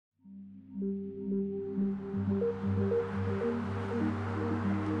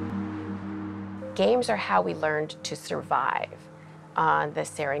Games are how we learned to survive on the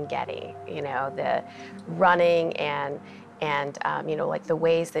Serengeti, you know, the running and you know, like the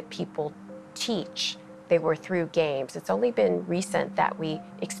ways that people teach, they were through games. It's only been recent that we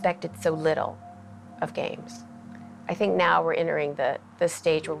expected so little of games. I think now we're entering the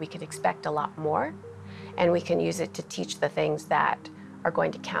stage where we can expect a lot more, and we can use it to teach the things that are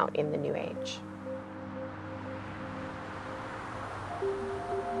going to count in the new age.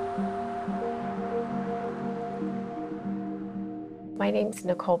 My name's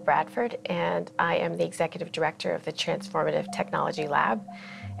Nicole Bradford, and I am the Executive Director of the Transformative Technology Lab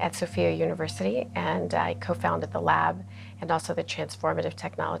at Sofia University, and I co-founded the lab and also the Transformative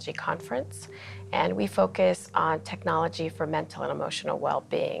Technology Conference. And we focus on technology for mental and emotional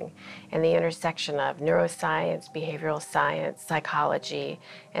well-being and the intersection of neuroscience, behavioral science, psychology,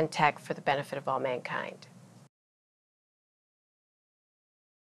 and tech for the benefit of all mankind.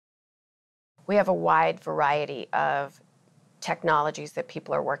 We have a wide variety of technologies that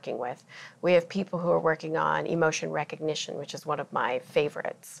people are working with. We have people who are working on emotion recognition, which is one of my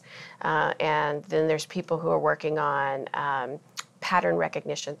favorites. And then there's people who are working on pattern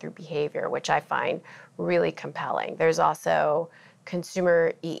recognition through behavior, which I find really compelling. There's also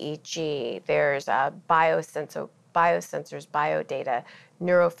consumer EEG, there's biosensors, biodata,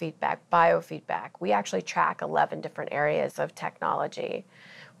 neurofeedback, biofeedback. We actually track 11 different areas of technology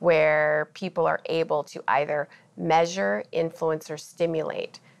where people are able to either measure, influence, or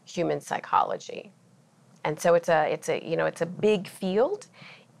stimulate human psychology. And so it's a big field.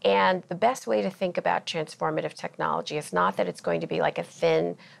 And the best way to think about transformative technology is not that it's going to be like a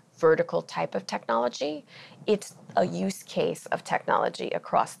thin, vertical type of technology. It's a use case of technology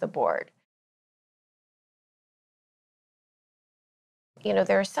across the board. You know,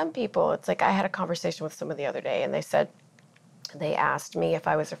 there are some people, it's like I had a conversation with someone the other day, and they asked me if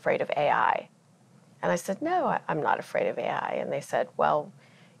I was afraid of AI. And I said, no, I'm not afraid of AI. And they said, well,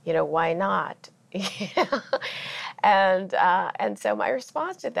 you know, why not? And so my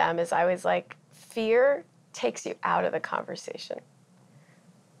response to them is I was like, fear takes you out of the conversation.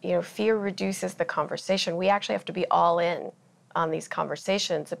 You know, fear reduces the conversation. We actually have to be all in on these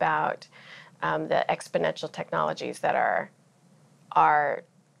conversations about the exponential technologies that are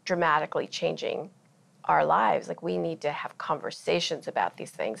dramatically changing our lives. Like, we need to have conversations about these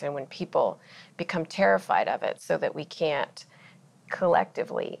things. And when people become terrified of it so that we can't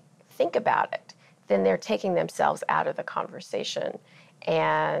collectively think about it, then they're taking themselves out of the conversation.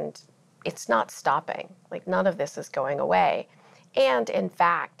 And it's not stopping. Like, none of this is going away. And in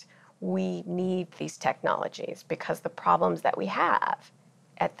fact, we need these technologies because the problems that we have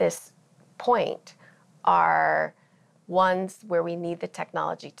at this point are ones where we need the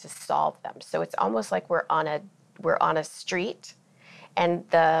technology to solve them. So it's almost like we're on a street, and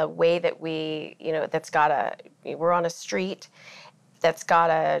the way that we're on a street that's got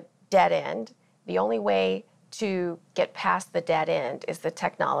a dead end. The only way to get past the dead end is the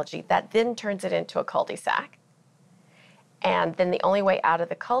technology that then turns it into a cul-de-sac. And then the only way out of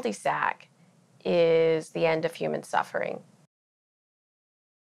the cul-de-sac is the end of human suffering.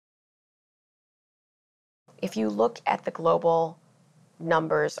 If you look at the global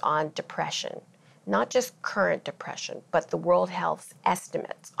numbers on depression, not just current depression, but the World Health's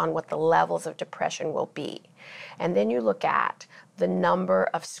estimates on what the levels of depression will be, and then you look at the number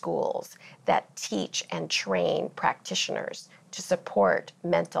of schools that teach and train practitioners to support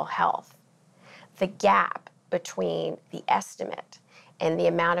mental health, the gap between the estimate and the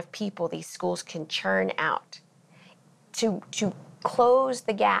amount of people these schools can churn out to close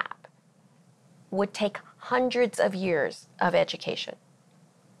the gap would take hundreds of years of education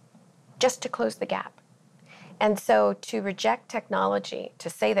just to close the gap. And so to reject technology, to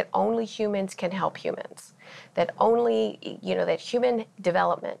say that only humans can help humans, that that human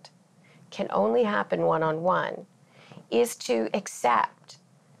development can only happen one-on-one, is to accept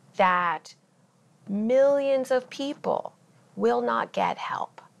that millions of people will not get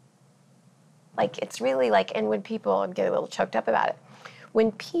help. Like, it's really like, and when people, I'm getting a little choked up about it,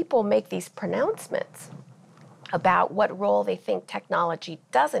 when people make these pronouncements about what role they think technology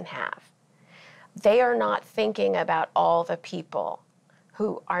doesn't have, they are not thinking about all the people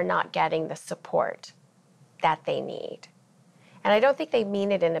who are not getting the support that they need. And I don't think they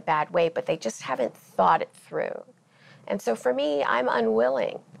mean it in a bad way, but they just haven't thought it through. And so for me, I'm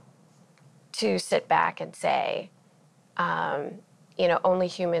unwilling to sit back and say, only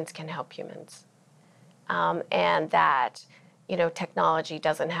humans can help humans. And that, technology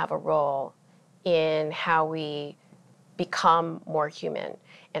doesn't have a role in how we become more human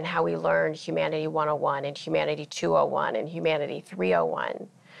and how we learn Humanity 101 and Humanity 201 and Humanity 301.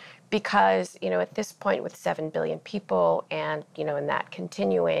 because, at this point with 7 billion people and, and that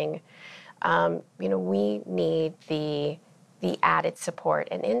continuing, we need the added support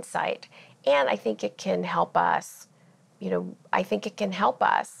and insight. And I think it can help us,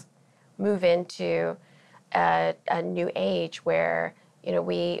 move into a new age where,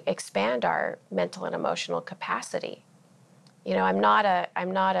 we expand our mental and emotional capacity. I'm not a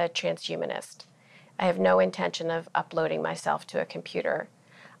transhumanist. I have no intention of uploading myself to a computer.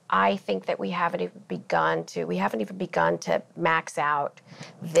 I think that we haven't even begun to max out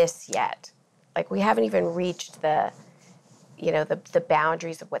this yet. Like, we haven't even reached the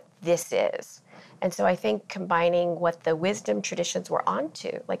boundaries of what this is. And so I think combining what the wisdom traditions were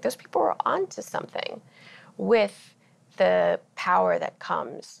onto, like those people were onto something, with the power that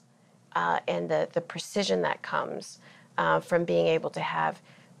comes and the precision that comes from being able to have,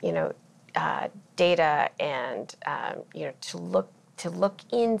 data and, to look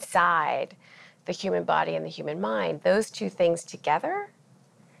inside the human body and the human mind, those two things together,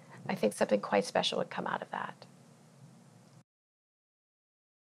 I think something quite special would come out of that.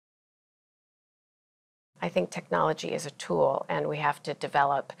 I think technology is a tool, and we have to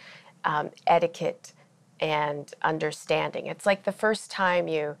develop etiquette and understanding. It's like the first time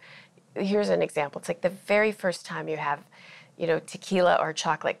here's an example. It's like the very first time you have, tequila or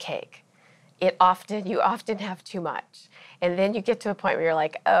chocolate cake. You often have too much. And then you get to a point where you're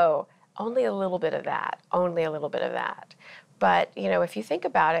like, oh, only a little bit of that, only a little bit of that. But, if you think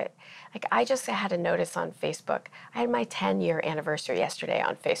about it, like, I just had a notice on Facebook. I had my 10-year anniversary yesterday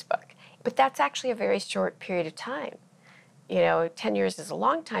on Facebook. But that's actually a very short period of time. 10 years is a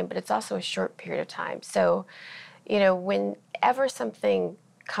long time, but it's also a short period of time. So, whenever something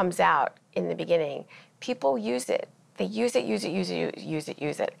comes out in the beginning, people use it. They use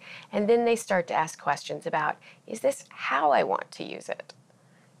it. And then they start to ask questions about, is this how I want to use it?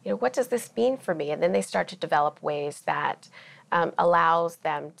 What does this mean for me? And then they start to develop ways that allows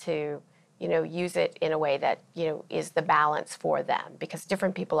them to, use it in a way that, is the balance for them. Because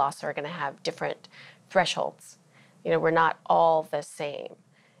different people also are going to have different thresholds. We're not all the same.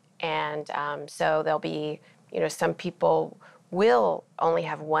 And so there'll be, some people will only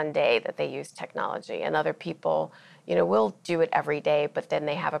have one day that they use technology, and other people, will do it every day, but then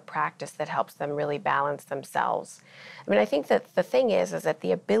they have a practice that helps them really balance themselves. I mean, I think that the thing is that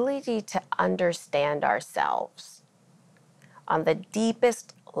the ability to understand ourselves on the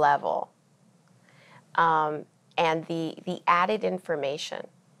deepest level, and the added information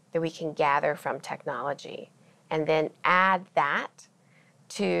that we can gather from technology, and then add that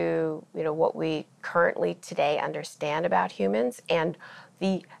to what we currently today understand about humans, and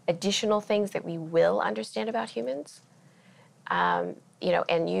the additional things that we will understand about humans, and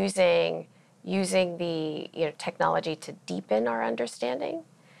using the technology to deepen our understanding,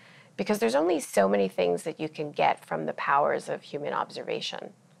 because there's only so many things that you can get from the powers of human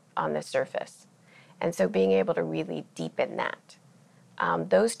observation on the surface. And so being able to really deepen that,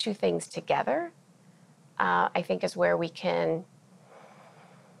 those two things together, I think is where we can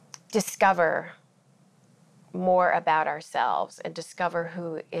discover more about ourselves and discover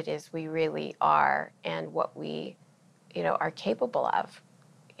who it is we really are and what we, are capable of.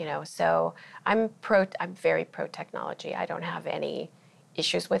 So I'm very pro technology. I don't have any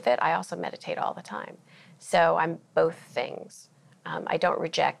issues with it. I also meditate all the time. So I'm both things. I don't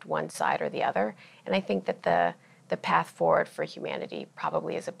reject one side or the other. And I think that the path forward for humanity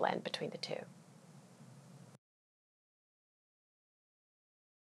probably is a blend between the two.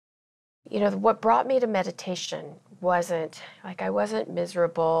 What brought me to meditation wasn't, I wasn't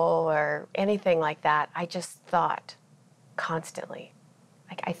miserable or anything like that. I just thought constantly.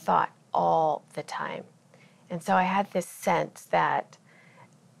 I thought all the time. And so I had this sense that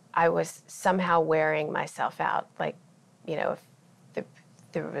I was somehow wearing myself out. If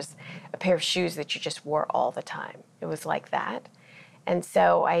there was a pair of shoes that you just wore all the time. It was like that. And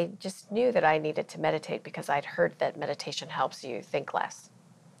so I just knew that I needed to meditate because I'd heard that meditation helps you think less.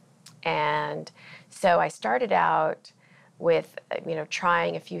 And so I started out with,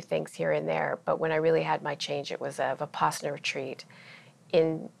 trying a few things here and there. But when I really had my change, it was a Vipassana retreat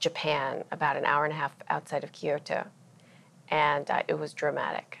in Japan, about an hour and a half outside of Kyoto. And it was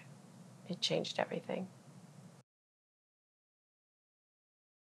dramatic. It changed everything.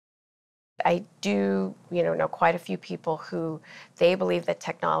 I do, know quite a few people who they believe that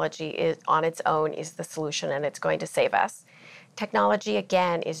technology is on its own is the solution and it's going to save us. Technology,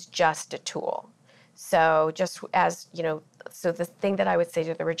 again, is just a tool. So just as, so the thing that I would say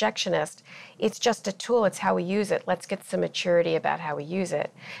to the rejectionist, it's just a tool, it's how we use it. Let's get some maturity about how we use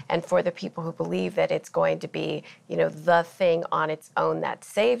it. And for the people who believe that it's going to be, the thing on its own that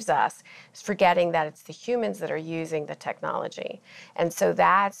saves us, is forgetting that it's the humans that are using the technology. And so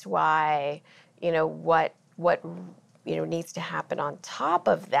that's why, what needs to happen on top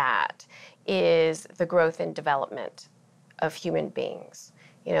of that is the growth and development of human beings.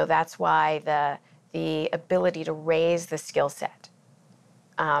 That's why the ability to raise the skill set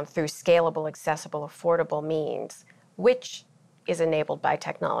through scalable, accessible, affordable means, which is enabled by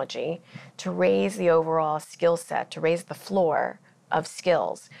technology, to raise the overall skill set, to raise the floor of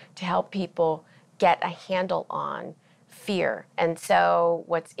skills, to help people get a handle on fear. And so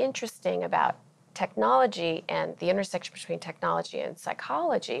what's interesting about technology and the intersection between technology and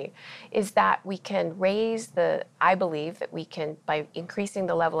psychology is that we can I believe that we can, by increasing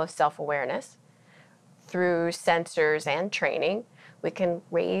the level of self-awareness through sensors and training, we can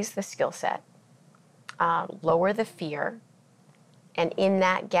raise the skill set, lower the fear, and in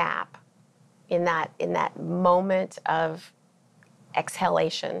that gap, in that moment of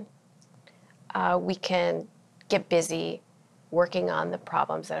exhalation, we can get busy working on the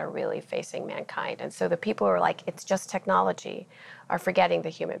problems that are really facing mankind. And so the people who are like, it's just technology, are forgetting the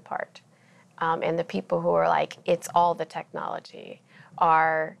human part. And the people who are like, it's all the technology,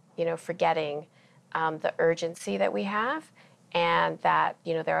 are, forgetting the urgency that we have, and that,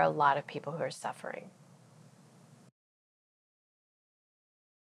 there are a lot of people who are suffering.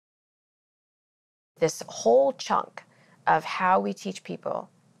 This whole chunk of how we teach people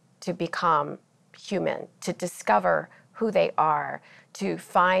to become human, to discover who they are, to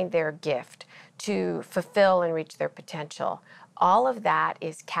find their gift, to fulfill and reach their potential. All of that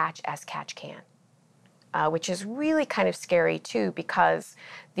is catch as catch can, which is really kind of scary too, because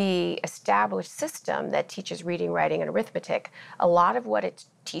the established system that teaches reading, writing, and arithmetic, a lot of what it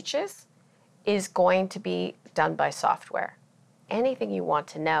teaches is going to be done by software. Anything you want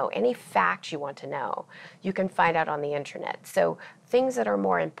to know, any fact you want to know, you can find out on the internet. So things that are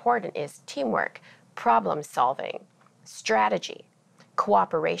more important is teamwork, problem solving, strategy,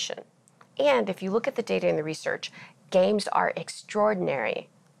 cooperation. And if you look at the data and the research, games are extraordinary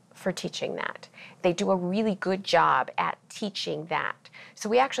for teaching that. They do a really good job at teaching that. So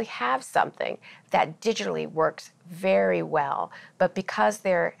we actually have something that digitally works very well, but because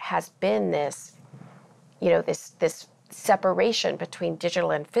there has been this, this separation between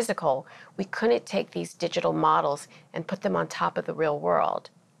digital and physical, we couldn't take these digital models and put them on top of the real world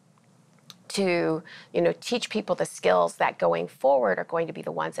to, teach people the skills that going forward are going to be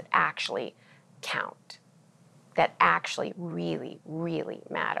the ones that actually count, that actually really, really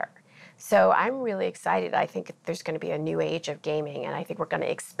matter. So I'm really excited. I think there's going to be a new age of gaming, and I think we're going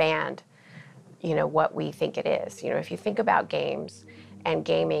to expand, what we think it is. If you think about games and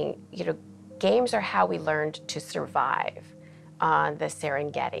gaming, games are how we learned to survive on the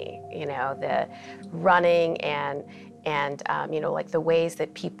Serengeti, the running and like the ways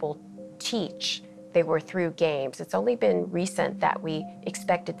that people teach, they were through games. It's only been recent that we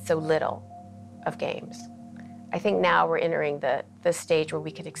expected so little of games. I think now we're entering the stage where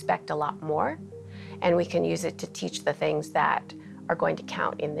we can expect a lot more, and we can use it to teach the things that are going to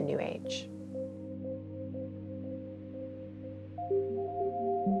count in the new age.